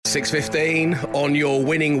6:15 on your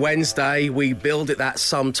winning Wednesday. We billed it that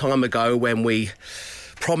some time ago when we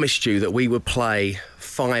promised you that we would play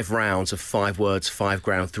 5 rounds of 5 words, 5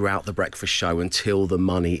 grand throughout the breakfast show until the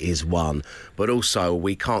money is won. But also,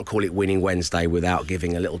 we can't call it Winning Wednesday without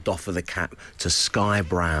giving a little doff of the cap to Sky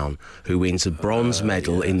Brown, who wins a bronze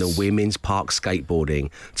medal in the women's park skateboarding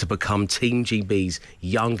to become Team GB's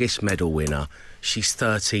youngest medal winner. She's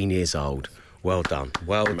 13 years old. Well done.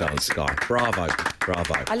 Well done, Sky. Bravo.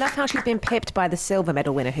 Bravo. I love how she's been pipped by the silver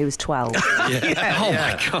medal winner who was 12.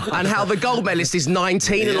 My God. And how the gold medalist is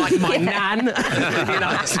 19 and like my nan. You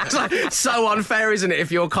know, it's like, so unfair, isn't it,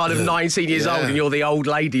 if you're kind of 19 years old and you're the old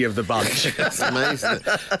lady of the bunch. That's amazing.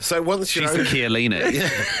 So once she's the Chiellini.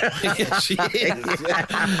 Yeah, she is.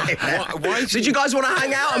 Why did you guys want to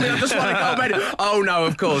hang out? I mean, I just want a gold medal. Oh, no,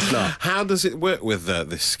 of course not. How does it work with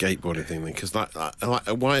this skateboarding thing then? Because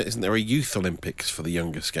why isn't there a youth Olympics for the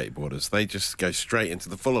younger skateboarders? They just go straight into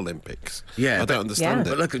the full Olympics. Yeah, I don't understand it.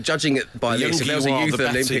 But look, judging it by this, if there was a youth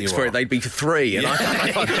Olympics for it, they'd be 3. And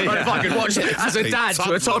if I could watch it as a dad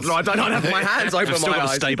to a toddler, I don't have my hands over still my got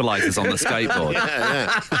eyes. stabilisers on the skateboard.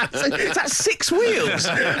 Is that 6 wheels?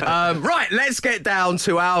 Right, let's get down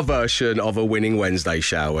to our version of a Winning Wednesday,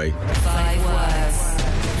 shall we? 5 words,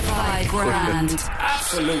 5 grand.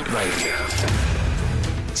 Absolute Radio.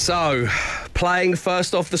 So, playing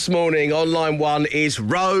first off this morning on line 1 is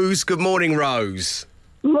Rose. Good morning, Rose.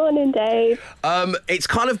 Morning, Dave. It's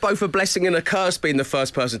kind of both a blessing and a curse being the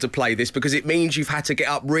first person to play this because it means you've had to get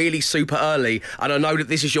up really super early, and I know that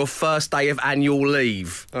this is your first day of annual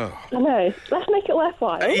leave. I know. Let's make it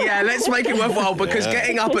worthwhile. Yeah, let's make it worthwhile because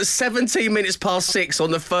getting up at 17 minutes past 6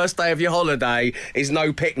 on the first day of your holiday is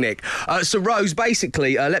no picnic. So, Rose,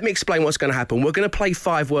 basically, let me explain what's going to happen. We're going to play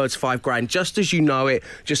 5 words, 5 grand, just as you know it,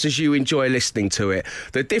 just as you enjoy listening to it.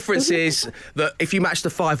 The difference is that if you match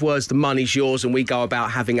the 5 words, the money's yours, and we go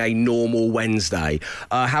about having a normal Wednesday.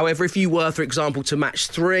 However, if you were, for example, to match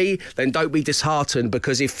 3, then don't be disheartened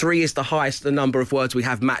because if 3 is the highest the number of words we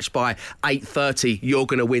have matched by 8:30, you're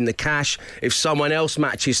going to win the cash. If someone else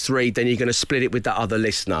matches 3, then you're going to split it with the other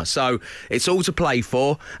listener. So it's all to play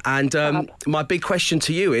for. And my big question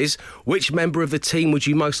to you is, which member of the team would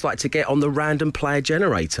you most like to get on the random player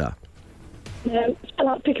generator? I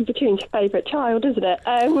like picking between your favourite child, isn't it?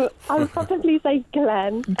 I would probably say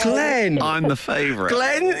Glenn. Glenn! I'm the favourite.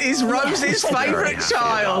 Glenn is Rose's favourite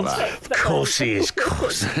child. Of course he is, of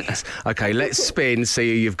course he is. OK, let's spin, see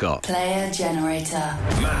who you've got. Player generator.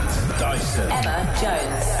 Matt Dyson. Emma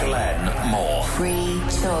Jones. Glenn Moore. Free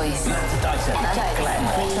choice. Matt Dyson. Glenn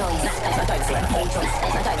Free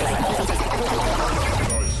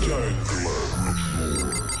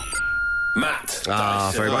Matt Ah,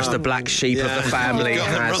 very much the black sheep of the family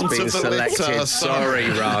has been selected. Sorry,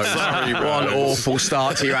 Rose. What an awful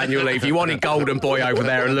start to your annual leave. You wanted Golden Boy over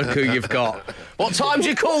there, and look who you've got. What time do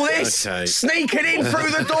you call this? Okay. Sneaking in through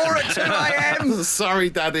the door at 2 a.m. Sorry,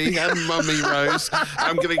 Daddy and Mummy Rose.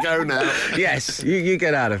 I'm going to go now. Yes, you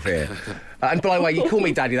get out of here. And by the way, you call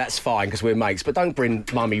me Daddy, that's fine, because we're mates, but don't bring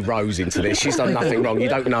Mummy Rose into this. She's done nothing wrong. You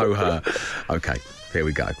don't know her. OK, here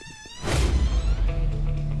we go.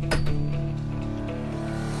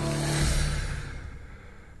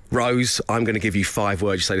 Rose, I'm going to give you 5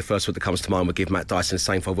 words. You say the first word that comes to mind. We'll give Matt Dyson the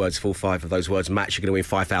same 5 words. If all 5 of those words match, you're going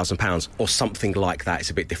to win £5,000 or something like that. It's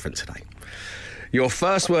a bit different today. Your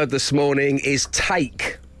first word this morning is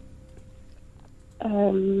take.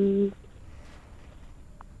 Cake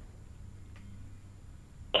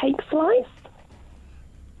slice.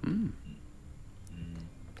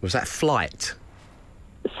 Was that flight?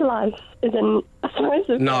 Slice is in a slice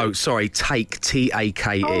of No, sorry, take,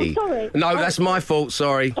 T-A-K-E. Oh, sorry. No, that's my fault,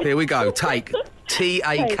 sorry. Here we go, take,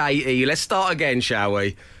 T-A-K-E. Let's start again, shall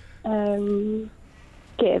we?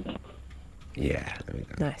 give. Yeah, there we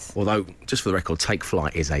go. Nice. Although, just for the record, take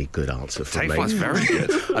flight is a good answer for me. Take flight's very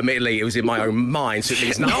good. Admittedly, it was in my own mind, so it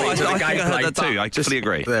means nothing I to the think I gameplay. heard that too. I totally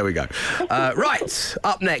agree. There we go. Right,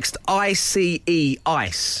 up next, I-C-E,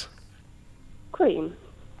 ice. Cream.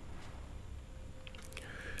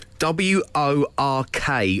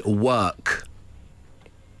 W-O-R-K, work.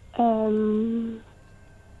 Can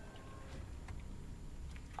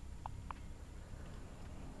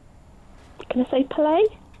I say play?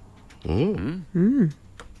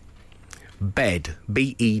 Bed,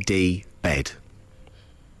 B-E-D, bed.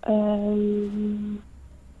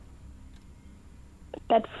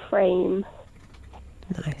 Bed frame.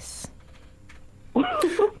 Nice.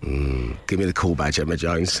 Give me the cool badge, Emma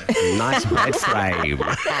Jones. Nice bed frame.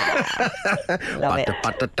 Love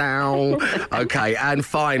it. Down. Okay, and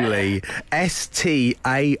finally,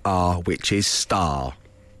 S-T-A-R, which is star.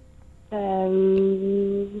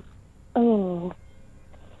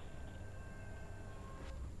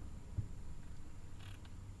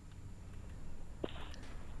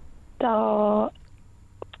 Star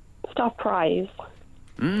Prize.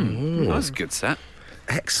 That's a good set.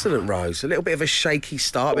 Excellent, Rose. A little bit of a shaky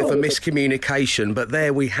start, a bit of a miscommunication, but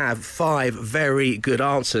there we have 5 very good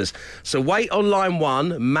answers. So wait on line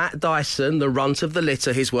 1. Matt Dyson, the runt of the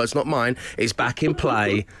litter, his words, not mine, is back in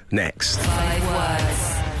play next. 5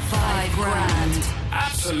 words, 5 grand.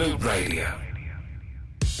 Absolute Radio.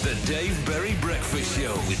 The Dave Berry Breakfast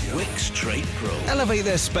Show with Wix Trade Pro. Elevate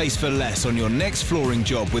their space for less on your next flooring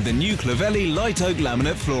job with the new Clavelli Light Oak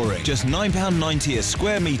Laminate Flooring. Just £9.90 a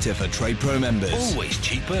square metre for Trade Pro members. Always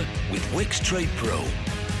cheaper with Wix Trade Pro.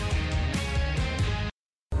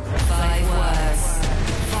 5 words,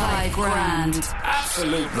 5 grand.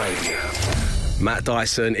 Absolute Radio. Matt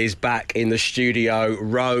Dyson is back in the studio.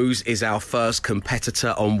 Rose is our first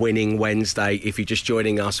competitor on Winning Wednesday. If you're just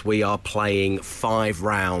joining us, we are playing 5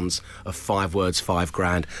 rounds of 5 words, 5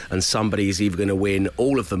 grand, and somebody is either going to win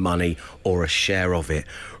all of the money or a share of it.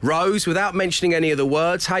 Rose, without mentioning any of the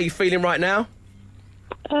words, how are you feeling right now?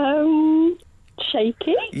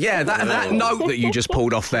 Shaky. Yeah, that note that you just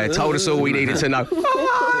pulled off there told us all we needed to know.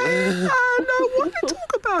 I know what to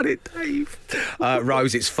talk about it, Dave.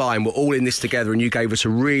 Rose, it's fine. We're all in this together, and you gave us a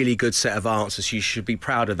really good set of answers. You should be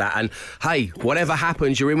proud of that. And hey, whatever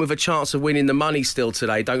happens, you're in with a chance of winning the money still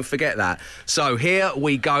today. Don't forget that. So here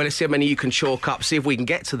we go. Let's see how many you can chalk up. See if we can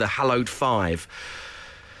get to the hallowed 5.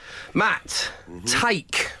 Matt,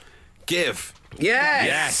 take. Give. Yes.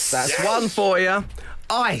 Yes. That's Yes. 1 for you.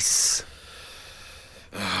 Ice.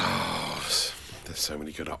 There's so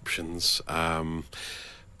many good options.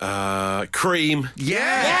 Cream.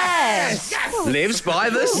 Yes. Lives by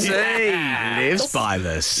the sea. Lives by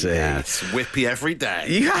the sea. It's whippy every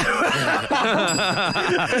day.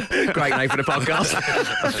 Great name for the podcast.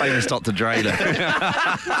 A famous Dr. Dre. look.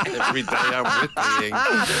 Every day I'm whippying.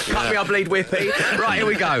 Cut me, I bleed whippy. Right, here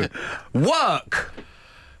we go. Work.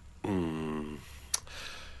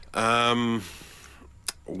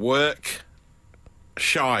 Work.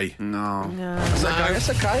 Shy. No. That's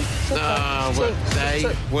okay. Work day.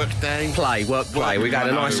 Work day. Play. We got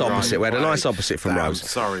a nice opposite. We had a nice opposite from Damn, Rose.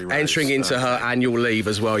 sorry, Rose. Entering into her annual leave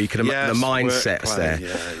as well. You can imagine the Yes, mindsets work, there. play,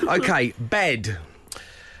 yeah. Okay, bed.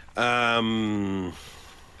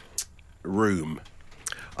 Room.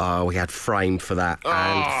 Oh, we had framed for that.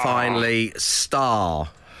 And finally, star.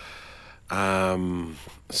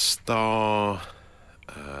 Star.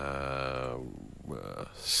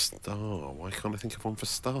 Star. Why can't I think of one for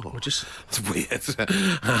star? Just It's weird.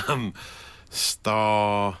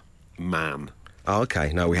 Star Man. oh,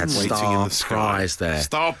 okay. No, we had Waiting star in the sky. prize there.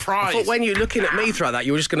 Star I Prize. thought when you were looking at me throughout that,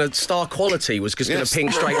 you were just going to star quality was just going Yes. to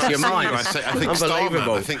ping straight to your mind. I think Star Man.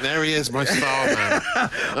 Unbelievable. I think there he is, my Star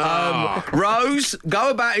Man. Rose, go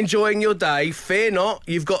about enjoying your day. Fear not,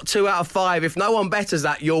 you've got 2 out of 5. If no one betters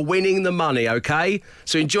that, you're winning the money, okay?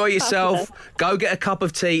 So enjoy yourself. Go get a cup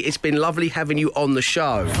of tea. It's been lovely having you on the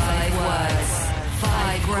show. 5 words,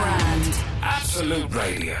 5 grand. Absolute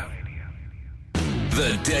Radio.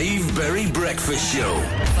 The Dave Berry Breakfast Show.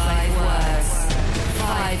 5 words,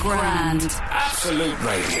 5 grand. Absolute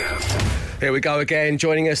Radio. Here we go again.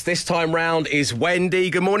 Joining us this time round is Wendy.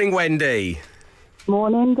 Good morning, Wendy.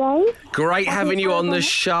 Morning, Dave. Great having you on the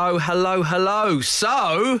show. Hello, hello.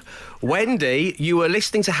 So, Wendy, you were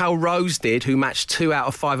listening to how Rose did, who matched 2 out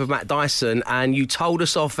of 5 of Matt Dyson, and you told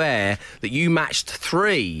us off air that you matched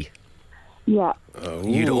 3. Yeah.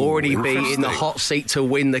 You'd already be in the interesting. hot seat to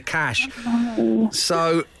win the cash.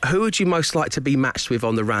 So, who would you most like to be matched with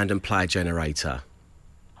on the random player generator?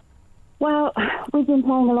 Well, we've been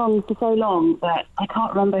playing along for so long that I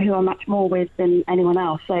can't remember who I match more with than anyone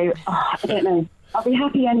else. So, I don't know. I'll be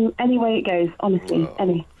happy any way it goes, honestly.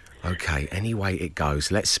 Any. Okay, any way it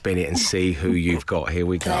goes, let's spin it and see who you've got. Here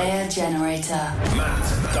we go. Player generator.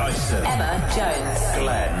 Matt Dyson. Emma Jones.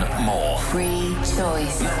 Glenn Moore. Free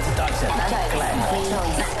choice. Matt Dyson. Glenn. Free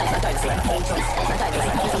choice.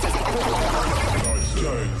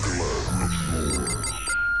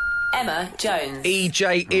 Emma Jones.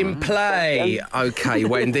 EJ in play. Okay,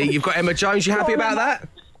 Wendy, you've got Emma Jones. You happy about that?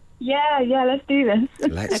 Yeah, let's do this.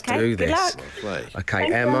 Let's Okay, do good this. luck. Play.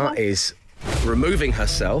 Okay, Emma is removing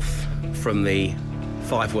herself from the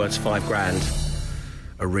 5 words, 5 grand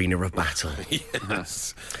arena of battle.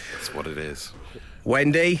 Yes. That's what it is.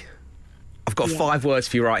 Wendy, I've got 5 words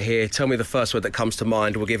for you right here. Tell me the first word that comes to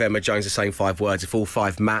mind. We'll give Emma Jones the same 5 words. If all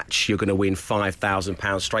 5 match, you're going to win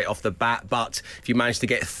 £5,000 straight off the bat. But if you manage to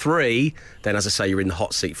get 3, then as I say, you're in the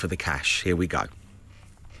hot seat for the cash. Here we go.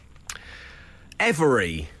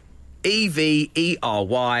 Every. Every.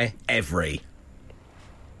 Every.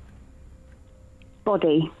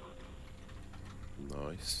 Body.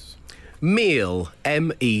 Nice. Meal.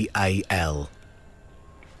 Meal.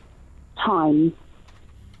 Time.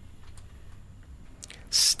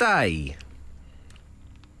 Stay.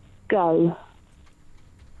 Go.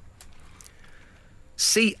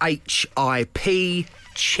 CHIP.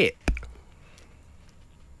 Chip.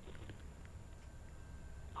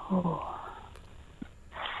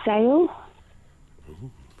 Sail.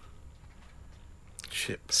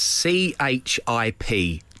 Chip. CHIP.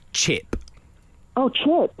 Chip. Oh,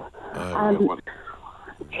 chip.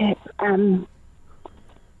 Chip.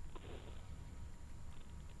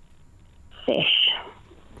 Fish.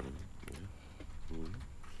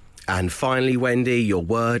 And finally, Wendy, your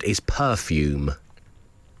word is perfume.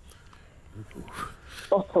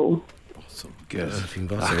 Bottle. Good. Perfume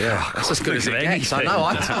bottle, yeah. That's as good as it Anything. gets. I know.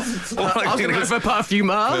 I was going to go for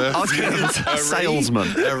perfumer. I was going to salesman.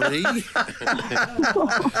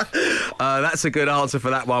 That's a good answer for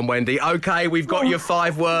that one, Wendy. OK, we've got your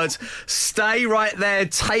 5 words. Stay right there.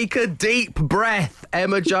 Take a deep breath.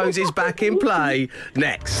 Emma Jones is back in play.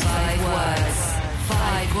 Next. 5 words,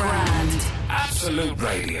 5 grand. Absolute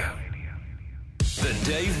Radio. The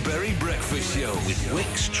Dave Berry Breakfast Show with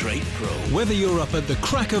Wix Trade Pro. Whether you're up at the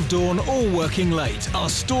crack of dawn or working late, our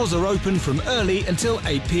stores are open from early until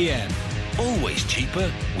 8 p.m. Always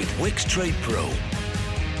cheaper with Wix Trade Pro.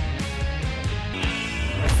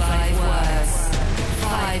 5 words,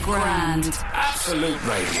 5 grand. Absolute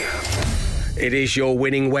Radio. It is your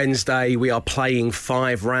winning Wednesday. We are playing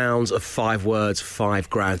 5 rounds of 5 words, 5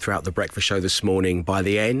 grand throughout the breakfast show this morning. By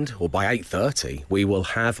the end, or by 8:30, we will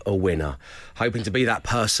have a winner. Hoping to be that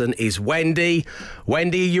person is Wendy.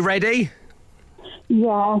 Wendy, are you ready?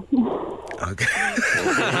 Yeah. Okay.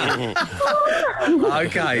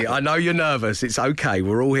 Okay, I know you're nervous. It's okay.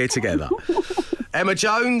 We're all here together. Emma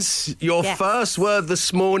Jones, your Yes. first word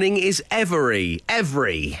this morning is every.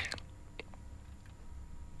 Every.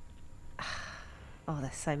 Oh,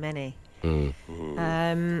 there's so many.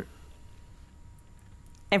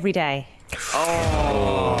 Every day.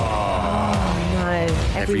 Oh no.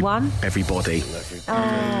 Everyone? Everybody. It's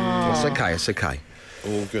okay, it's okay.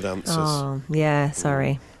 All good answers. Oh, yeah,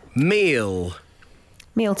 sorry. Meal.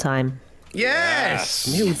 Mealtime. Yes!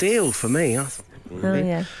 Meal deal for me. Oh,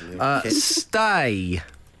 yeah. Stay.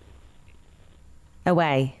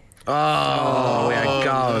 Away. Oh, there we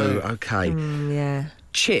go. Okay. Yeah.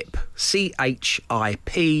 Chip. CHIP.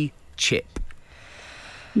 Chip.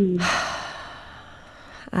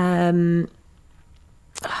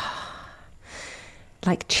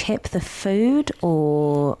 Like chip the food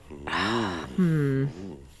or...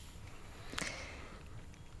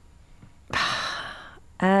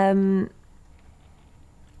 I'd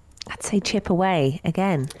say chip away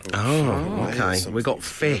again. Oh, okay. something We got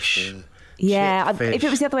fish. Yeah, fish. if it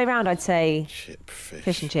was the other way around, I'd say Chip fish.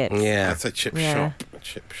 fish and chips. Yeah. I'd say chip Yeah. shop.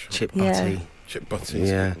 Chip shop. Chip Yeah. butty. Chip butties.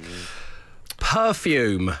 Yeah.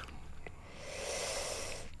 Perfume.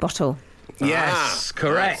 Bottle. Yes,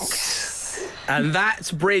 correct. And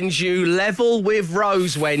that brings you level with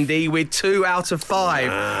Rose, Wendy, with 2 out of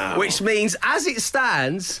 5. Which means, as it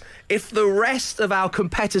stands, if the rest of our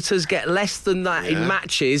competitors get less than that in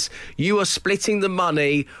matches, you are splitting the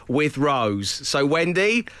money with Rose. So,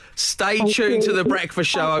 Wendy, stay tuned to the breakfast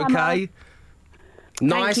show, Thanks, okay?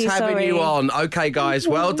 Nice you, having sorry. you on. Okay, guys,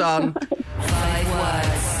 well done. 5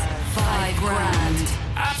 words, 5 grand.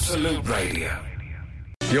 Absolute Radio.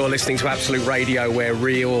 You're listening to Absolute Radio, where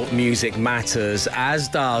real music matters, as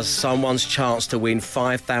does someone's chance to win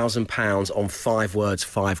 £5,000 on 5 words,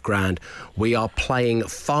 5 grand. We are playing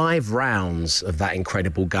 5 rounds of that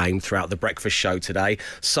incredible game throughout the breakfast show today.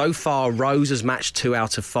 So far, Rose has matched 2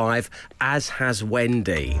 out of 5, as has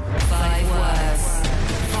Wendy. 5 words,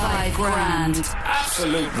 5 grand.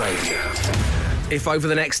 Absolute Radio. If over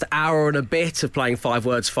the next hour and a bit of playing 5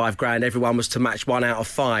 words, 5 grand, everyone was to match 1 out of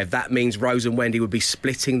 5, that means Rose and Wendy would be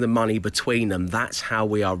splitting the money between them. That's how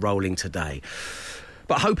we are rolling today.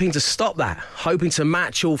 But hoping to stop that, hoping to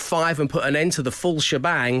match all 5 and put an end to the full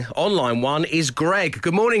shebang, online one is Greg.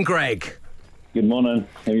 Good morning, Greg. Good morning.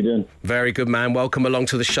 How you doing? Very good, man. Welcome along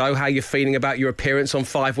to the show. How are you feeling about your appearance on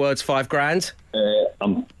 5 words, 5 grand?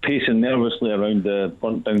 I'm pacing nervously around the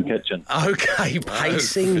burnt-down kitchen. Okay,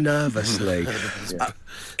 pacing nervously.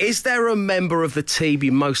 Is there a member of the team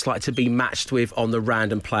you most like to be matched with on the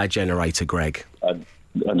random player generator, Greg? I'd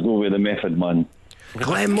go with the Method Man.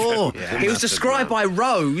 Glenn Moore. He was described by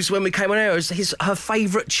Rose when we came on air as her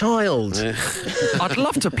favourite child. I'd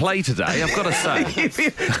love to play today, I've got to say. It's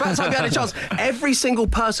about time you had a chance. Every single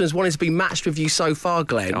person has wanted to be matched with you so far,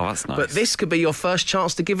 Glenn. Oh, that's nice. But this could be your first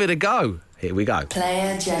chance to give it a go. Here we go.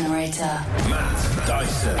 Player generator. Matt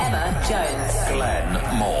Dyson. Emma Jones.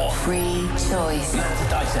 Glenn Moore. Free choice.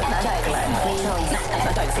 Dyson.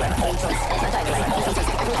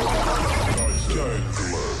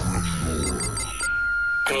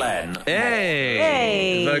 Glenn.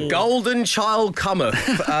 Hey. The golden child cometh.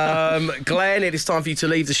 Glenn, it is time for you to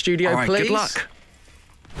leave the studio, All right, please. good luck.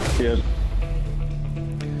 Cheers.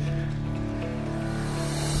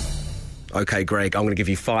 OK, Greg, I'm going to give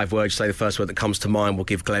you 5 words. Say the first word that comes to mind. We'll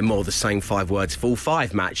give Glenn Moore the same 5 words. If all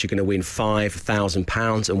 5 match, you're going to win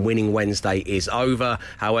 £5,000, and winning Wednesday is over.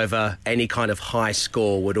 However, any kind of high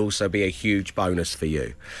score would also be a huge bonus for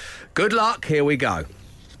you. Good luck. Here we go.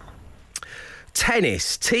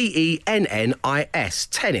 Tennis. Tennis.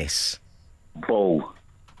 Tennis. Ball.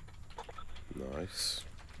 Nice.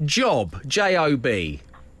 Job. Job.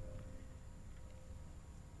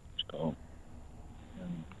 Oh.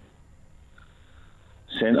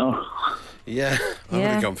 Centre. Yeah, I would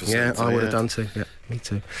have gone for Yeah, centre. I would have done too. Yeah, me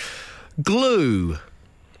too. Glue.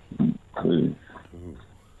 Glue.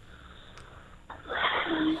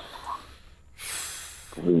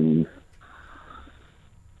 Glue.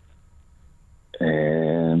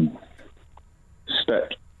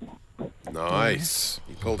 Stick. Nice.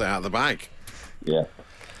 You pulled it out of the bag. Yeah.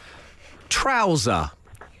 Trouser.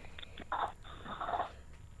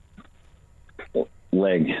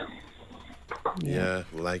 Leg. Yeah,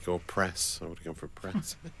 leg or press. I would have gone for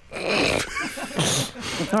press.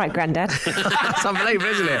 All right, Grandad. That's unbelievable,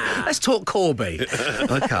 isn't it? Let's talk Corby.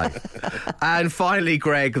 OK. And finally,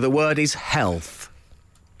 Greg, the word is health.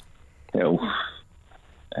 Health.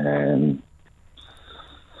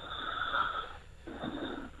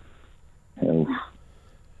 Health.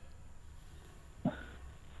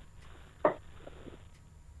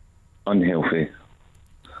 Unhealthy.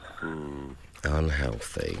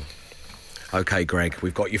 Unhealthy. OK, Greg,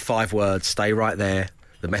 we've got your 5 words. Stay right there.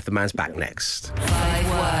 The Method Man's back next.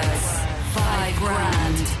 5 words, 5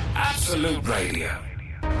 grand. Absolute Radio.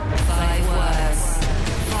 5 words,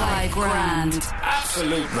 5 grand.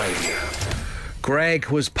 Absolute Radio. Greg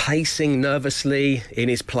was pacing nervously in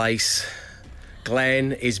his place.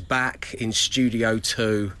 Glenn is back in Studio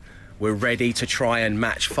 2. We're ready to try and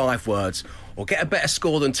match 5 words or get a better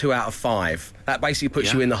score than 2 out of 5. That basically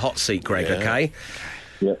puts you in the hot seat, Greg, OK?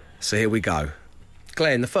 Yep. So here we go.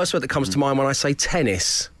 Glenn, the first word that comes to mind when I say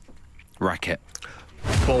tennis. Racket.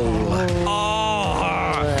 Ball. I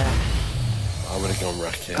would have gone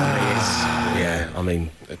racket. Yeah, I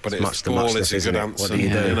mean, But it's it's much to ball muchness, is a isn't good it? answer. What do you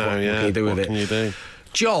do? You know, What yeah. can you do with What it? can you do?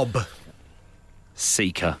 Job.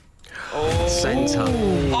 Seeker. Centre.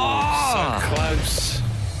 So close.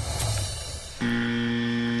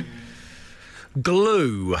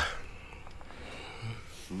 Glue.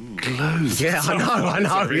 Glue. Yeah, I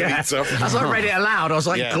know, really yeah. tough. As I read it aloud, I was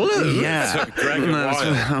like, Yeah. glue? Yeah. Took Greg a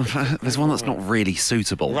while. There's one that's not really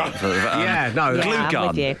suitable. Right. Yeah, no. Glue I'm gun.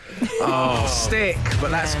 with you. Oh, stick,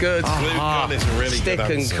 but that's good. Glue gun is a really Stick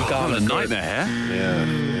good and answer. gun. What a nightmare. Yeah.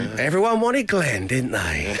 Everyone wanted Glenn, didn't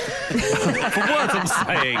they? The words I'm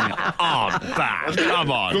saying aren't bad.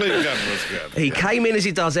 Come on. Glue gun was good. He came in as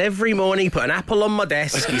he does every morning, put an apple on my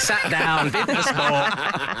desk, he sat down, did the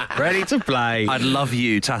sport, ready to play. I'd love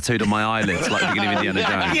you tattooed on my eyelids like the beginning of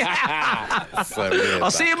Indiana Jones. So weird.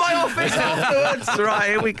 I'll see you in my office afterwards. Right,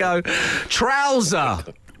 here we go. Trouser.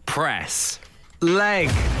 Press. Leg.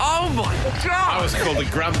 Oh my I God! was called a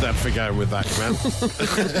granddad for going with that,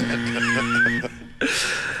 man.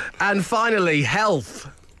 And finally, health.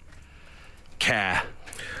 Care.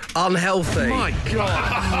 Unhealthy. My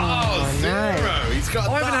God. Oh, 0. He's got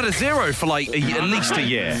I haven't had a 0 for like at least a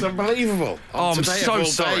year. It's unbelievable. Oh, I'm Today so of all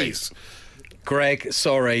sorry. days. Greg,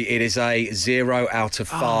 sorry, it is a 0 out of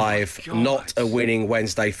 5. Not a winning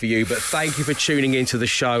Wednesday for you, but thank you for tuning into the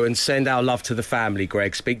show and send our love to the family,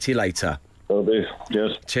 Greg. Speak to you later. Will do.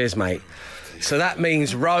 Cheers. Cheers, mate. So that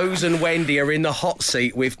means Rose and Wendy are in the hot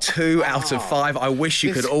seat with 2 out of 5. I wish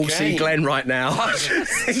you This could all see game. Glenn right now.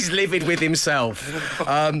 He's livid with himself.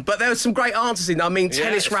 But there were some great answers in. I mean,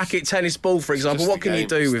 tennis Yes. racket, tennis ball, for example. Just What a can you game.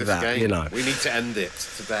 do It's with just a that? game. You know. We need to end it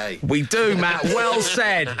today. We do, Matt. Well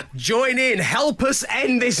said. Join in. Help us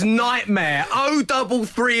end this nightmare.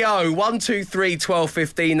 0330 123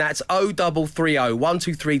 1215. That's 0330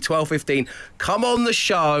 123 1215. Come on the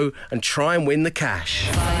show and try and win the cash.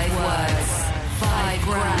 5 words, 5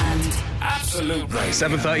 grand. Absolute Radio.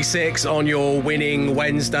 7:36 on your winning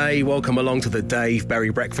Wednesday. Welcome along to the Dave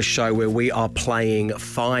Berry Breakfast Show, where we are playing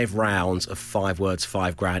 5 rounds of 5 words,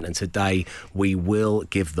 5 grand. And today we will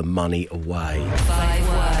give the money away. 5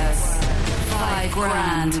 words, 5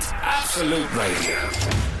 grand. Absolute Radio.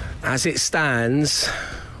 As it stands,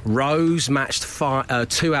 Rose matched 2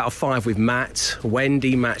 out of 5 with Matt.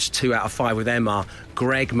 Wendy matched 2 out of 5 with Emma.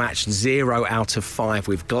 Greg matched 0 out of 5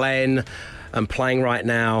 with Glenn. And playing right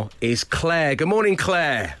now is Claire. Good morning,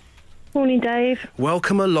 Claire. Morning, Dave.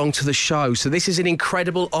 Welcome along to the show. So this is an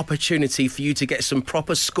incredible opportunity for you to get some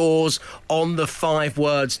proper scores on the 5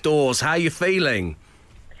 words doors. How are you feeling?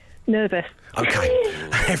 Nervous. Okay.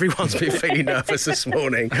 Everyone's been feeling nervous this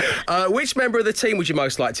morning. Which member of the team would you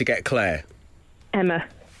most like to get, Claire? Emma.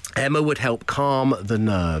 Emma would help calm the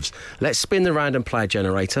nerves. Let's spin the random player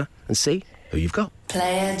generator and see who you've got.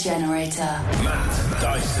 Player generator. Matt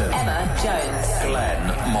Dyson. Emma Jones.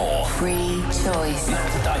 Glenn Moore. Free choice.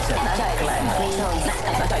 Matt Dyson. Glenn Moore.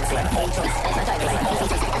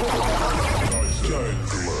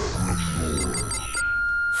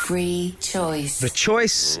 Free choice. The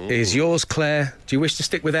choice is yours, Claire. Do you wish to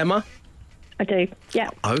stick with Emma? I do, yeah.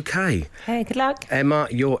 Okay. Hey, good luck. Emma,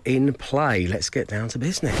 you're in play. Let's get down to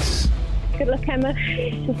business. Good luck, Emma.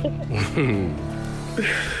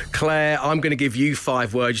 Claire, I'm going to give you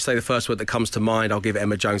 5 words. You say the first word that comes to mind. I'll give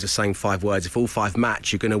Emma Jones the same 5 words. If all 5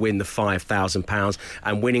 match, you're going to win the £5,000.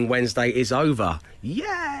 And Winning Wednesday is over.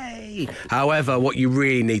 Yay! However, what you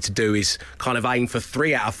really need to do is kind of aim for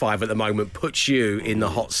 3 out of 5 at the moment. Puts you in the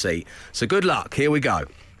hot seat. So good luck. Here we go.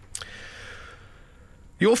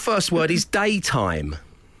 Your first word is daytime.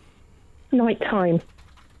 Nighttime.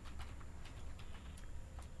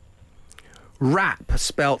 Rap,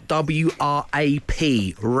 spelt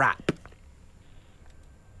W-R-A-P, rap.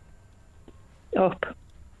 Up.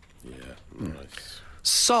 Yeah, nice.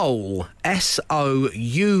 Soul,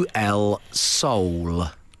 S-O-U-L, soul.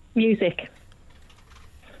 Music.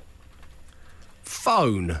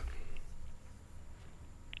 Phone.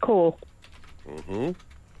 Call. Mm-hmm.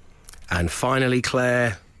 And finally,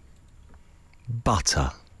 Claire,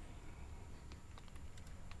 butter.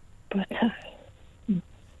 Butter.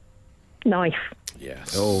 Knife.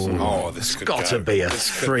 Yes. Oh, this could got to go. be a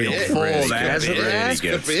This could 3 be or it. 4 Really there, could hasn't be it. there? This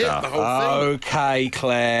could be it, the whole thing. Okay,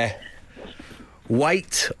 Claire.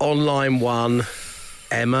 Wait on line 1.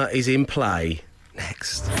 Emma is in play.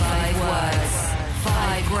 Next. 5 words.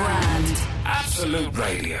 5 grand. Absolute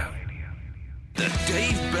Radio. The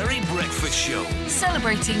Dave Berry Breakfast Show.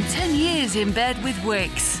 Celebrating 10 years in bed with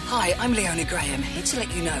Wix. Hi, I'm Leona Graham, here to let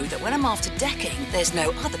you know that when I'm after decking, there's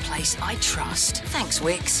no other place I trust. Thanks,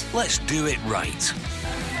 Wix. Let's do it right.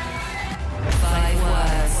 5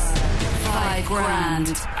 words. 5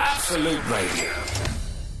 grand. Absolute Radio.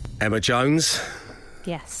 Emma Jones,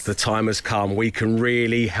 Yes. the time has come. We can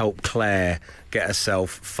really help Claire get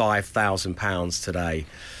herself £5,000 today.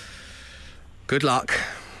 Good luck.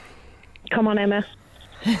 Come on, Emma.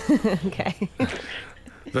 Okay.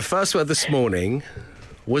 The first word this morning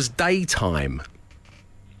was daytime.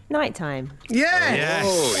 Nighttime. Yeah.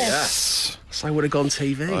 Oh, yes. So I would have gone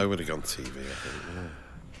TV. I would have gone TV, I think, yeah.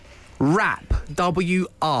 Rap.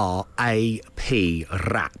 W-R-A-P.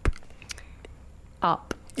 Rap.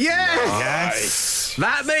 Up. Yes.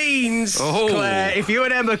 That means, Claire, if you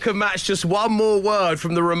and Emma can match just one more word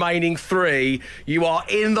from the remaining 3, you are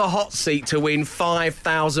in the hot seat to win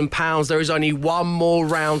 £5,000. There is only one more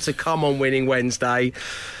round to come on Winning Wednesday.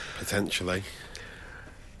 Potentially.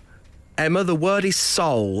 Emma, the word is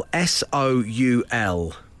soul.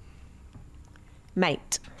 S-O-U-L.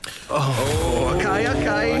 Mate. Oh, okay.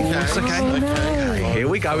 That's okay. Okay, here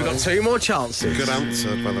we go. We've got 2 more chances. Good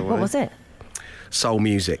answer, by the way. What was it? Soul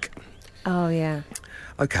music. Oh, yeah.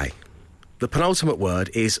 Okay. The penultimate word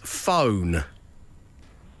is phone.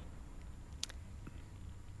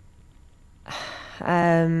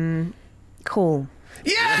 Cool.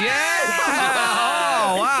 Yes!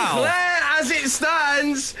 Oh, wow. Claire, as it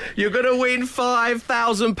stands, you're going to win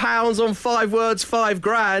 £5,000 on 5 words, 5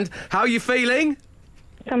 grand. How are you feeling?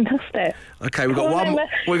 Fantastic. Okay, we've got Come on, one. Emma.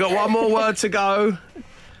 We've got one more word to go.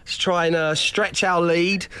 Let's try and stretch our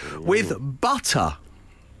lead with butter.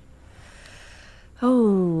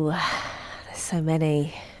 Oh, there's so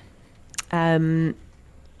many. Knife.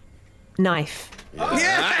 Yeah.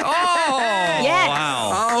 Oh, Yes.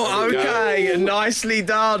 wow. Oh, okay. Nicely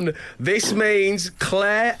done. This means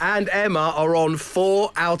Claire and Emma are on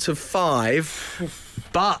 4 out of 5.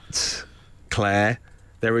 But, Claire,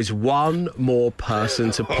 there is one more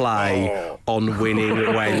person to play on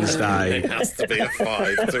Winning Wednesday. It has to be a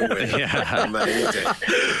 5 to win. Yeah. Amazing.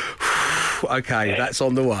 Okay, that's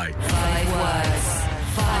on the way. 5 words.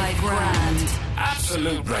 5 grand.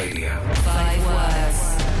 Absolute Radio. 5 words.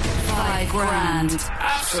 5 grand.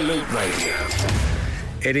 Absolute Radio.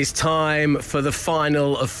 It is time for the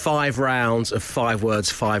final of 5 rounds of 5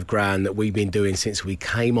 words, 5 grand that we've been doing since we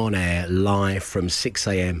came on air live from 6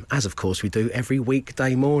 a.m, as of course we do every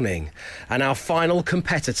weekday morning. And our final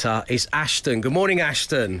competitor is Ashton. Good morning,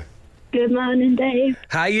 Ashton. Good morning, Dave.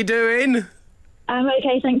 How you doing? I'm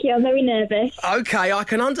okay, thank you. I'm very nervous. Okay, I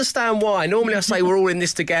can understand why. Normally I say we're all in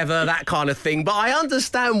this together, that kind of thing, but I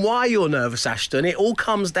understand why you're nervous, Ashton. It all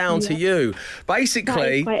comes down to you.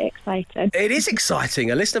 Basically, that is quite exciting. It is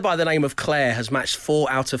exciting. A listener by the name of Claire has matched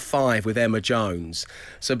 4 out of 5 with Emma Jones.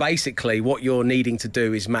 So basically, what you're needing to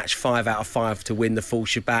do is match 5 out of 5 to win the full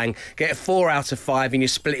shebang. Get 4 out of 5 and you're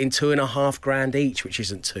splitting 2.5 grand each, which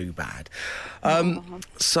isn't too bad.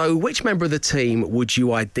 So which member of the team would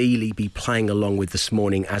you ideally be playing along with this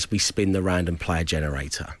morning as we spin the random player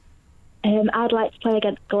generator? I'd like to play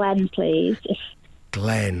against Glenn, please.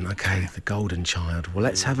 Glenn, okay, the golden child. Well,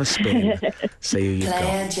 let's have a spin. See who you've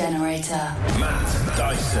Player got. generator. Matt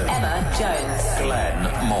Dyson. Emma Jones.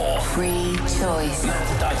 Glenn Moore. Free choice.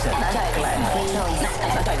 Matt Dyson.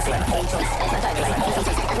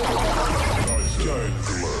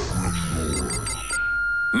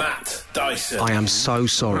 Matt Dyson. I am so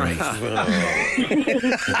sorry.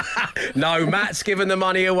 No, Matt's given the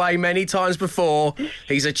money away many times before.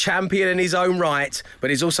 He's a champion in his own right, but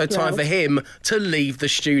it's also time for him to leave the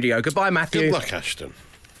studio. Goodbye, Matthew. Good luck, Ashton.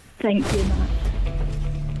 Thank you, Matt.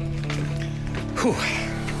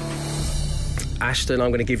 Ashton,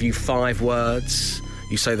 I'm going to give you 5 words.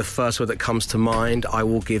 You say the first word that comes to mind. I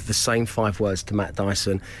will give the same 5 words to Matt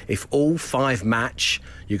Dyson. If all 5 match,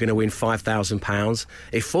 you're going to win £5,000.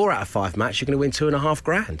 If 4 out of 5 match, you're going to win 2.5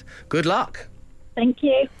 grand. Good luck. Thank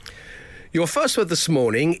you. Your first word this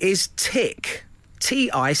morning is tick.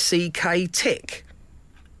 T-I-C-K, tick.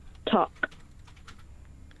 Talk.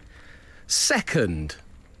 Second.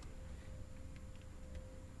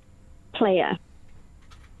 Player.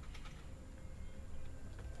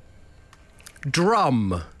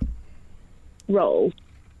 Drum. Roll.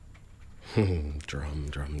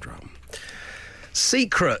 Drum.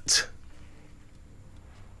 Secret.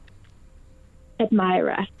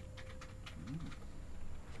 Admirer.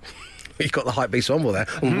 You've got the hype beast one more there.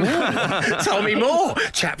 Tell me more.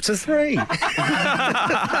 Chapter 3. Got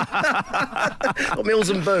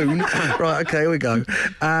Mills and Boone. Right, okay, here we go.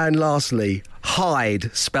 And lastly,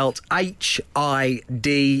 hide, spelt H-I-D-E.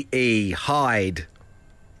 Hide.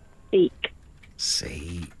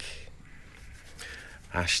 Seek.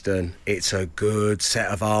 Ashton, it's a good set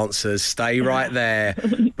of answers. Stay right there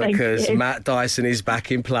because Matt Dyson is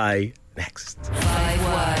back in play. Next. 5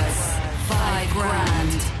 words, 5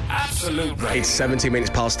 grand. Absolute Radio. It's 17 minutes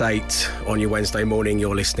past 8 on your Wednesday morning.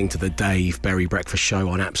 You're listening to the Dave Berry Breakfast Show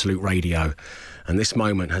on Absolute Radio. And this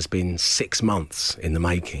moment has been 6 months in the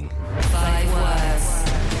making. 5 words,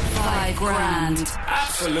 5 grand.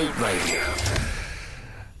 Absolute Radio.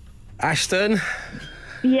 Ashton,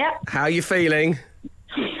 Yep. how are you feeling?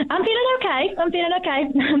 I'm feeling okay.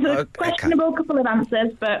 There's a questionable couple of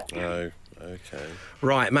answers, but... Oh, okay.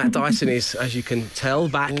 Right, Matt Dyson is, as you can tell,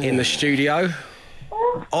 back in the studio.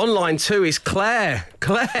 Online too is Claire.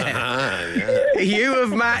 You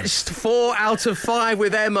have matched 4 out of 5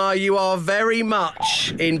 with Emma. You are very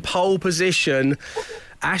much in pole position.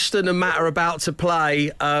 Ashton and Matt are about to play,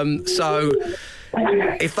 so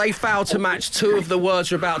if they fail to match 2 of the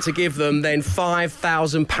words we're about to give them, then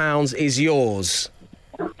 £5,000 is yours.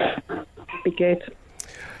 Be good.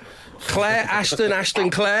 Claire, Ashton,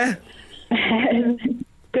 Claire.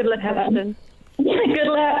 Good luck, Ashton. Good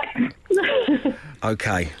luck.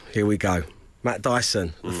 Okay, here we go. Matt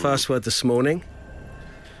Dyson, the first word this morning.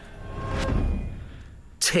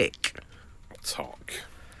 Tick. Talk.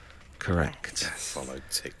 Correct. Follow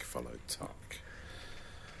tick, follow talk.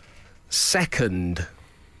 Second.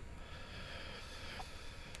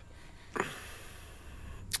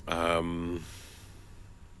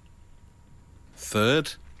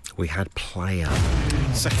 Third. We had player.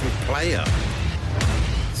 Second player.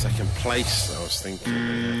 Second place, I was thinking.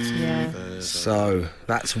 Yeah. Third. So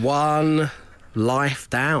that's 1 life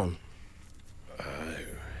down.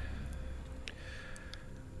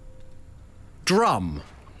 Drum.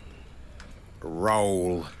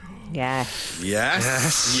 Roll. Yes.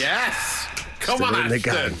 Yes. Yes. Come Still on, in the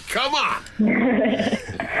Ashton. game. Come on.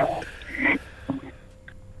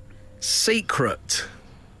 Secret.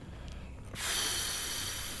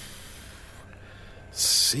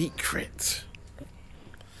 Secret.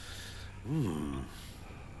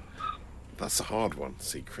 That's a hard one,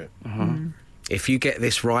 secret. If you get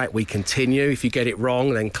this right, we continue. If you get it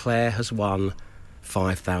wrong, then Claire has won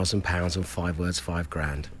 £5,000 and 5 words, 5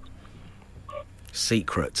 grand.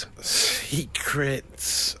 Secret.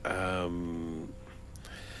 Secret.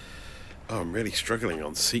 Oh, I'm really struggling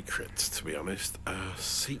on secrets, to be honest.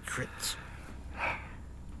 Secrets.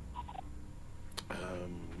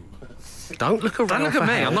 Don't look around. Don't look at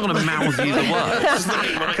me. I'm not going to mouth you the words.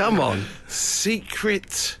 Come on.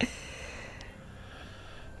 Secret.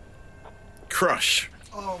 Crush.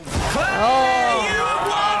 Claire, you have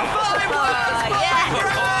won 5 words, 5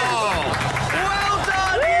 grand! Well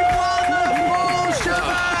done, you won the full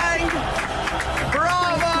shebang!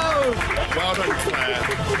 Bravo! Well done, Claire.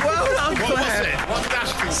 Well done, Claire. What was it? What did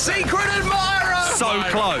Ashton say? Secret admirer! So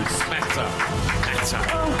close. Better.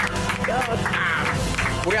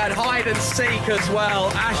 We had hide and seek as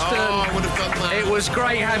well. Ashton, Oh, I would have done that. it was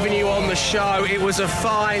great having you on the show. It was a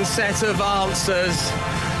fine set of answers.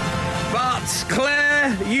 But,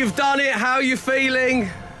 Claire, you've done it. How are you feeling?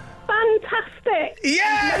 Fantastic.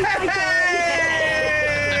 Yeah!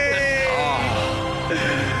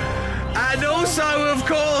 And also, of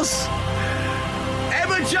course,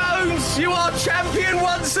 Emma Jones, you are champion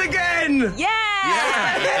once again. Yeah!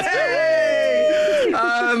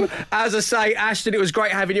 As I say, Ashton, it was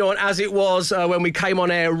great having you on, as it was when we came on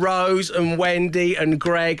air. Rose and Wendy and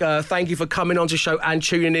Greg, thank you for coming on to the show and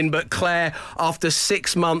tuning in. But Claire, after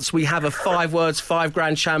 6 months, we have a 5 words, 5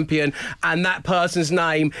 grand champion, and that person's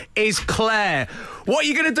name is Claire. What are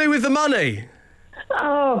you going to do with the money?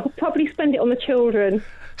 Oh, probably spend it on the children.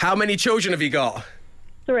 How many children have you got?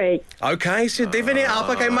 3. Okay, so you're divvying it up.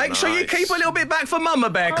 Okay, make sure you keep a little bit back for Mama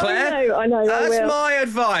Bear, Claire. I know. That's I will. my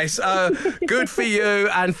advice. Good for you,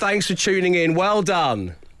 and thanks for tuning in. Well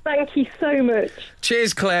done. Thank you so much.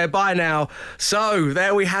 Cheers, Claire. Bye now. So,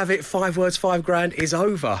 there we have it. 5 words, 5 grand is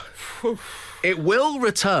over. It will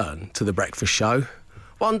return to the breakfast show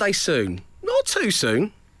one day soon. Not too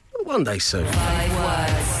soon, but one day soon. 5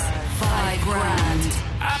 words, 5 grand.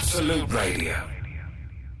 Absolute Radio.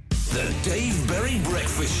 The Dave Berry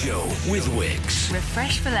Breakfast Show with Wix.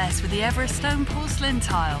 Refresh for less with the Everest Stone porcelain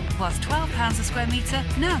tile. Was £12 a square metre,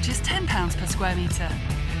 now just £10 per square metre.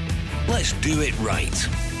 Let's do it right.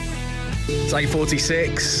 It's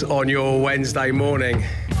 8:46 on your Wednesday morning.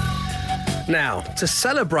 Now, to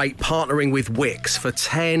celebrate partnering with Wix for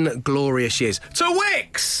 10 glorious years. To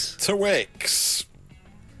Wix! To Wix.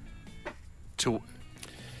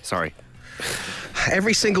 Sorry.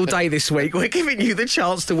 Every single day this week, we're giving you the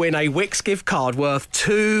chance to win a Wix gift card worth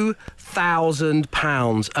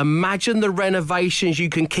 £2,000. Imagine the renovations you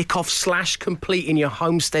can kick off / complete in your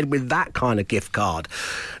homestead with that kind of gift card.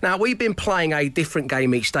 Now, we've been playing a different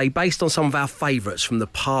game each day based on some of our favourites from the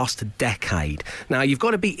past decade. Now, you've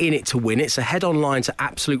got to be in it to win it, so head online to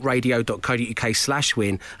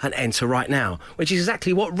absoluteradio.co.uk/win and enter right now, which is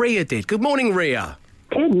exactly what Ria did. Good morning, Ria.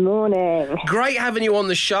 Good morning. Great having you on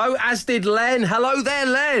the show, as did Len. Hello there,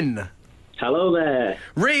 Len. Hello there.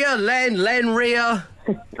 Ria, Len, Ria.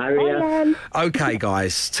 Hi, Ria. Okay,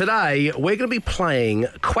 guys, today we're going to be playing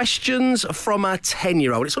questions from a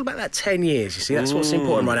 10-year-old. It's all about that 10 years, you see. That's what's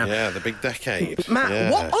important right now. Yeah, the big decade. Matt, Yeah.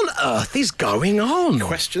 what on earth is going on?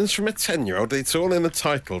 Questions from a 10-year-old. It's all in the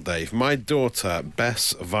title, Dave. My daughter,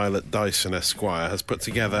 Bess Violet Dyson Esquire, has put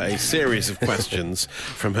together a series of questions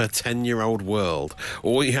from her 10-year-old world.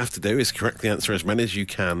 All you have to do is correctly answer as many as you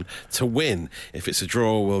can to win. If it's a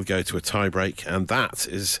draw, we'll go to a tie-break, and that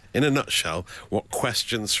is, in a nutshell, what questions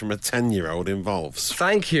from a 10-year-old involves.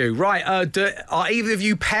 Thank you. Right, are either of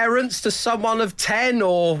you parents to someone of 10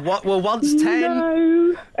 or what were once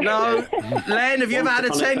 10? No. Len, have you ever had a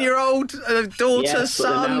 10-year-old daughter, Yes, but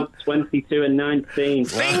son? they're now 22 and 19.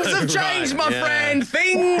 Things have changed, my friend.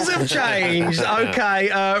 Things have changed. Okay,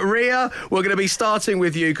 Ria, we're going to be starting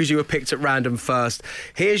with you because you were picked at random first.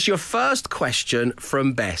 Here's your first question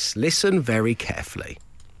from Bess. Listen very carefully.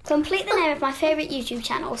 Complete the name of my favourite YouTube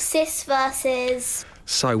channel, Sis versus...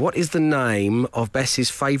 So, what is the name of Bess's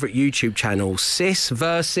favourite YouTube channel? Sis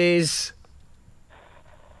versus...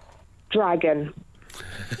 Dragon.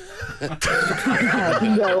 I have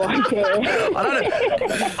no idea.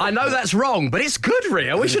 I know that's wrong, but it's good,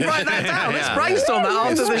 Ria. We should write that down. Let's brainstorm that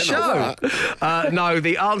after the show. No,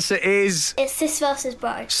 the answer is... It's Sis versus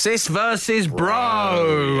Bro. Sis versus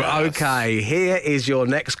Bro. Yes. Okay, here is your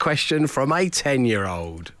next question from a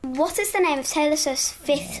 10-year-old. What is the name of Taylor Swift's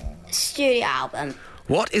 5th studio album?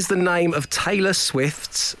 What is the name of Taylor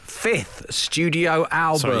Swift's 5th studio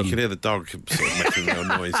album? Sorry, you can hear the dog sort of making no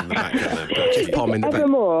noise in the background there. Just palm in the back.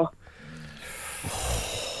 Evermore.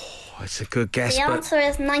 Oh, it's a good guess, The but... answer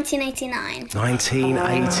is 1989.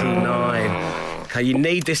 1989. Okay, you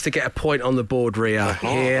need this to get a point on the board, Ria.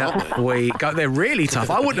 Here we go. They're really tough.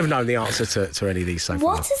 I wouldn't have known the answer to any of these so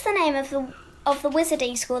far. What is the name of the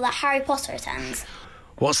wizarding school that Harry Potter attends?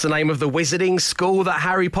 What's the name of the wizarding school that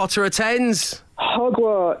Harry Potter attends?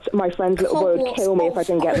 Hogwarts. My friend's little boy would kill me if I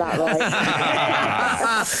didn't get that right.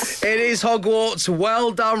 It is Hogwarts.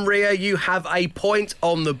 Well done, Ria. You have a point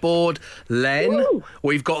on the board. Len,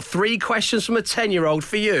 we've got 3 questions from a 10-year-old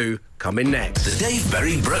for you. Coming next. The Dave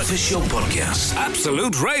Berry Breakfast Show Podcast.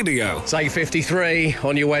 Absolute Radio. It's 8:53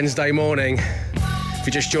 on your Wednesday morning. If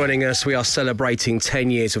you're just joining us, we are celebrating 10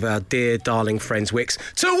 years of our dear, darling friends Wix.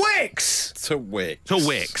 To Wix! To Wix. To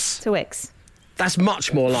Wix. To Wix. That's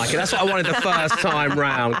much more like it. That's what I wanted the first time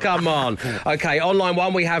round. Come on. OK, on line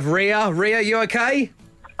 1 we have Ria. Ria, you OK?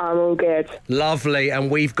 I'm all good. Lovely. And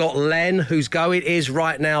we've got Len, whose go it is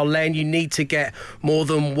right now. Len, you need to get more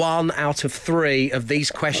than 1 out of 3 of these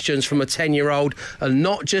questions from a 10-year-old, and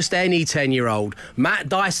not just any 10-year-old. Matt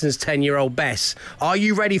Dyson's 10-year-old Bess. Are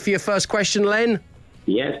you ready for your first question, Len?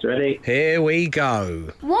 Yes, ready. Here we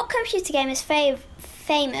go. What computer game is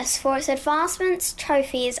famous for its advancements,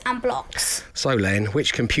 trophies and blocks? So, Len,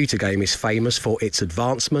 which computer game is famous for its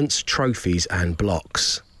advancements, trophies and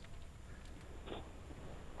blocks?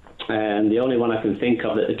 The only one I can think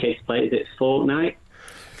of that the kids play is Fortnite.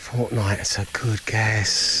 Fortnite, it's a good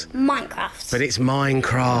guess. Minecraft. But it's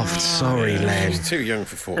Minecraft. Sorry, Len. He's too young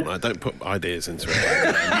for Fortnite. Don't put ideas into it.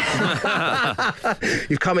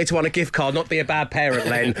 You've come here to want a gift card, not be a bad parent,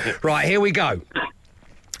 Len. Right, here we go.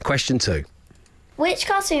 Question 2. Which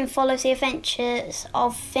cartoon follows the adventures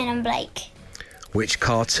of Finn and Blake? Which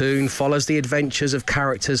cartoon follows the adventures of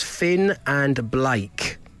characters Finn and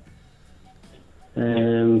Blake?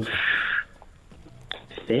 Finn.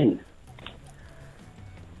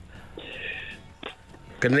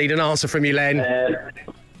 Gonna need an answer from you, Len.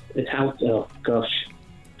 It's how... Oh, gosh.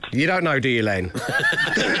 You don't know, do you, Len?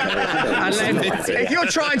 And Len, if you're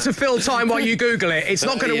trying to fill time while you Google it, it's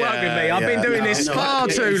not going to work with me. I've been doing this far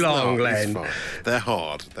too long, Len. They're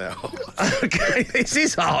hard. OK, this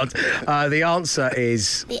is hard. The answer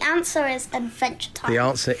is... The answer is Adventure Time. The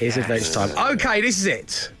answer is Adventure Time. OK, this is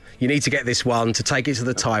it. You need to get this one to take it to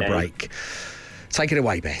the tie break. Take it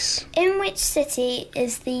away, Bess. In which city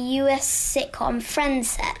is the US sitcom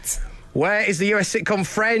Friends set? Where is the US sitcom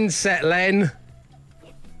Friends set, Len?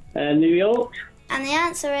 New York. And the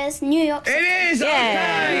answer is New York City. It is! OK,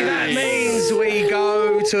 that means we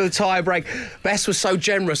go to the tie break. Bess was so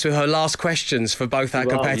generous with her last questions for both our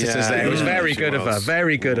competitors there. It was very good of her.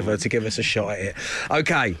 Very good of her to give us a shot at it.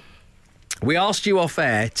 OK, we asked you off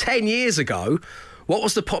air 10 years ago, what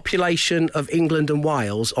was the population of England and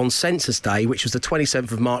Wales on Census Day, which was the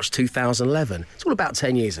 27th of March 2011? It's all about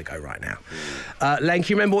 10 years ago right now. Len, can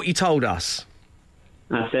you remember what you told us?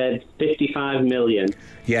 I said 55 million.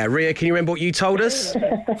 Yeah, Ria, can you remember what you told us?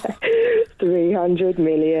 300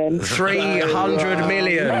 million. 300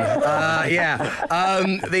 million.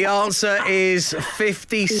 The answer is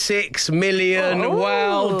 56 million. Oh.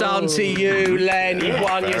 Well done to you, Len. You've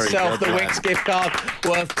won yourself the Wix gift card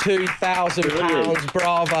worth £2,000.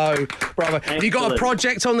 Bravo. Bravo. Have you got a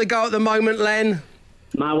project on the go at the moment, Len?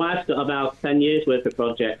 My wife's got about 10 years worth of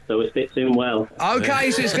projects, so it fits in well.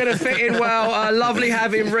 OK, so it's going to fit in well. Lovely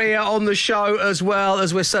having Ria on the show as well,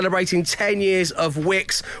 as we're celebrating 10 years of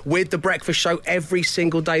Wix with The Breakfast Show every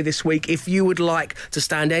single day this week. If you would like to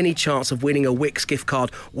stand any chance of winning a Wix gift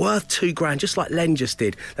card worth £2,000, just like Len just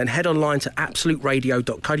did, then head online to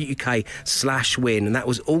absoluteradio.co.uk/win. And that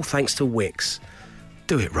was all thanks to Wix.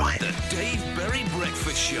 Do it right. The Dave Berry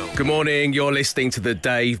Breakfast Show. Good morning. You're listening to the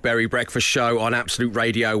Dave Berry Breakfast Show on Absolute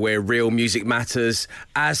Radio, where real music matters,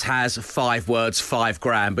 as has 5 words,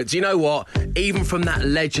 £5,000. But do you know what? Even from that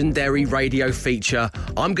legendary radio feature,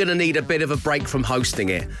 I'm going to need a bit of a break from hosting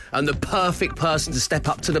it. And the perfect person to step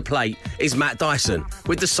up to the plate is Matt Dyson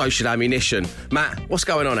with the Social Ammunition. Matt, what's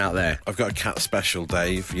going on out there? I've got a cat special,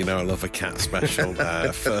 Dave. You know I love a cat special.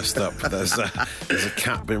 First up, there's a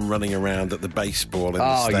cat been running around at the baseball in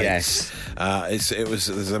the States. Yes.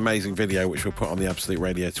 There's an amazing video which we'll put on the Absolute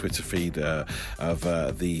Radio Twitter feed of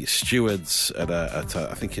the stewards at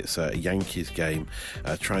I think it's a Yankees game,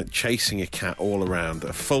 chasing a cat all around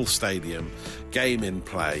a full stadium, game in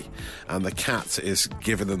play, and the cat is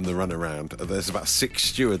giving them the run around. There's about 6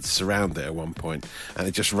 stewards surround it at one point, and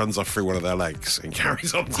it just runs off through one of their legs and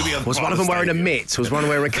carries on to the other. Was one of them wearing a mitt? Was one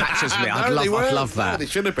wearing a catcher's mitt? I'd love that. No, they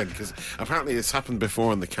should have been, because apparently it's happened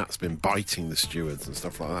before and the cat's been biting the stewards and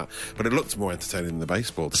stuff like that. But it looked more entertaining than the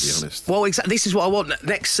baseball, to be honest. Well, exactly. This is what I want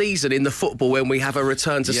next season in the football when we have a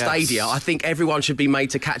return to Stadia. I think everyone should be made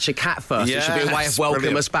to catch a cat first. It should be a way of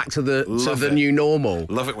welcoming us back to the new normal.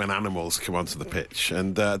 Love it when animals come onto the pitch.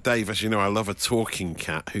 And Dave, as you know, I love a talking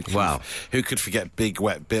cat. Who could forget Big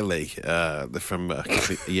Wet Billy from a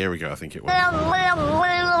year ago? I think it was.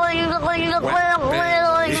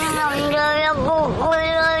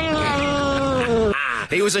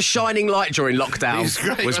 He was a shining light during lockdown, He's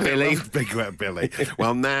great, was wasn't he? I Billy. love Big Wet Billy.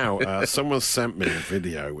 Well, now, someone sent me a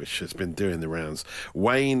video which has been doing the rounds.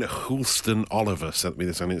 Wayne Hulston Oliver sent me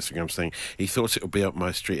this on Instagram saying he thought it would be up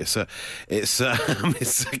my street. It's a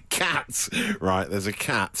cat, right? There's a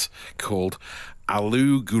cat called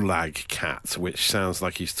Alu Gulag Cat, which sounds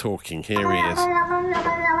like he's talking. Here he is. So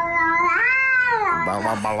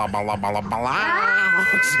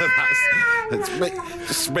that's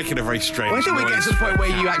just making a very strange When do we noise. get to the point where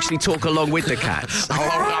you actually talk along with the cats?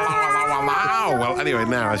 Well, anyway,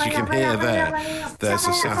 now, as you can hear there's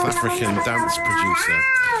a South African dance producer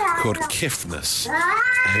called Kifness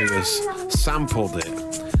who has sampled it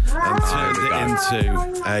and turned it into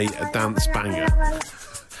a dance banger.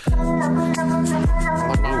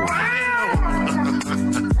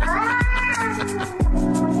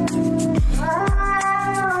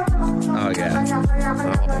 Oh, yeah.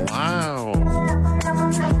 Wow.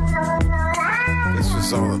 This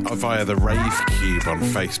was via the Rave Cube on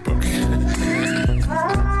Facebook.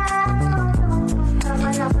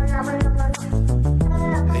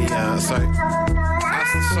 So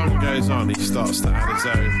as the song goes on, he starts to add his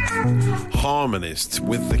own harmonies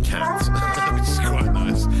with the cat, which is quite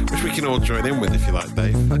nice, which we can all join in with if you like,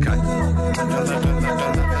 Dave. Okay.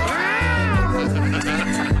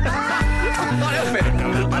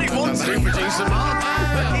 I didn't want to, producer Mark,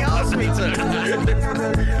 but he asked me to.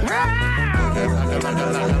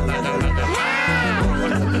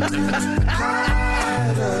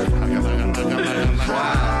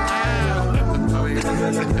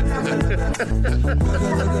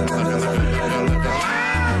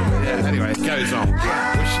 Anyway, it goes on.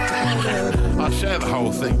 I'll share the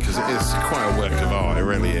whole thing because it is quite a work of art. It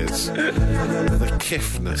really is. The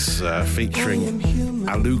Kifness featuring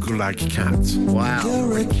Alu Gulag Cat. Wow.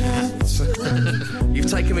 You've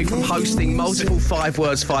taken me from hosting multiple 5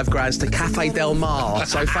 words, 5 grands to Cafe Del Mar.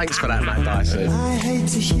 So thanks for that, Matt Dyson. I hate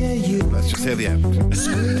to hear you. Let's just hear the end.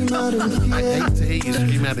 Scream out in fear. I hate to hear you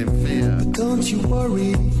scream out in fear. But don't you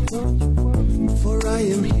worry, for I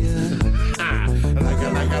am here.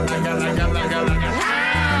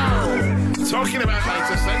 Talking about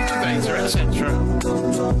data, sensor data, etc.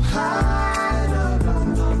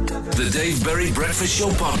 The Dave Berry Breakfast Show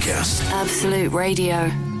Podcast. Absolute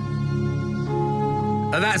Radio.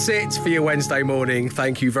 And that's it for your Wednesday morning.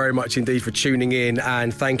 Thank you very much indeed for tuning in,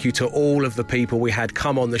 and thank you to all of the people we had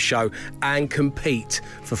come on the show and compete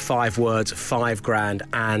for 5 words, 5 grand,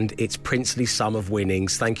 and its princely sum of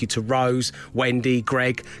winnings. Thank you to Rose, Wendy,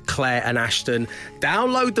 Greg, Claire and Ashton.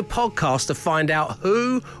 Download the podcast to find out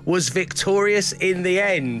who was victorious in the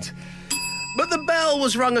end. But the bell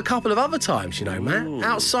was rung a couple of other times, you know, Matt. Ooh.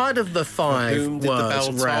 Outside of the 5 Whom did the words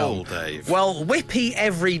bell realm. toll, Dave? Well, Whippy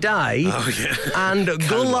every day. Oh, yeah. And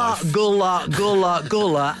Gulla, Gulla, Gulla,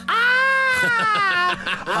 Gulla.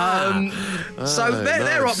 So they're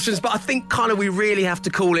nice. options, but I think kind of we really have to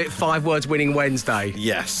call it 5 words winning Wednesday.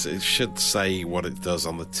 Yes, it should say what it does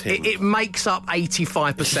on the tin. It makes up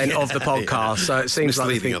 85% of the podcast, so it seems like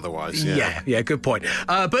misleading otherwise. Yeah, good point.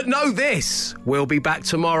 But know this, we'll be back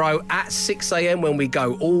tomorrow at 6 a.m. when we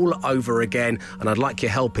go all over again, and I'd like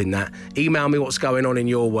your help in that. Email me what's going on in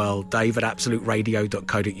your world,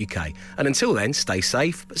 dave@absoluteradio.co.uk. And until then, stay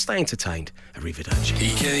safe, but stay entertained. Arrivederci.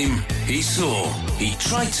 He came, he saw, he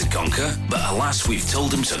tried to conquer, but alas, we've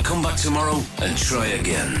told him to come back tomorrow and try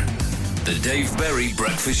again. The Dave Berry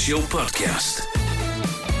Breakfast Show Podcast.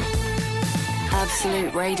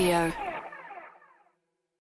 Absolute Radio.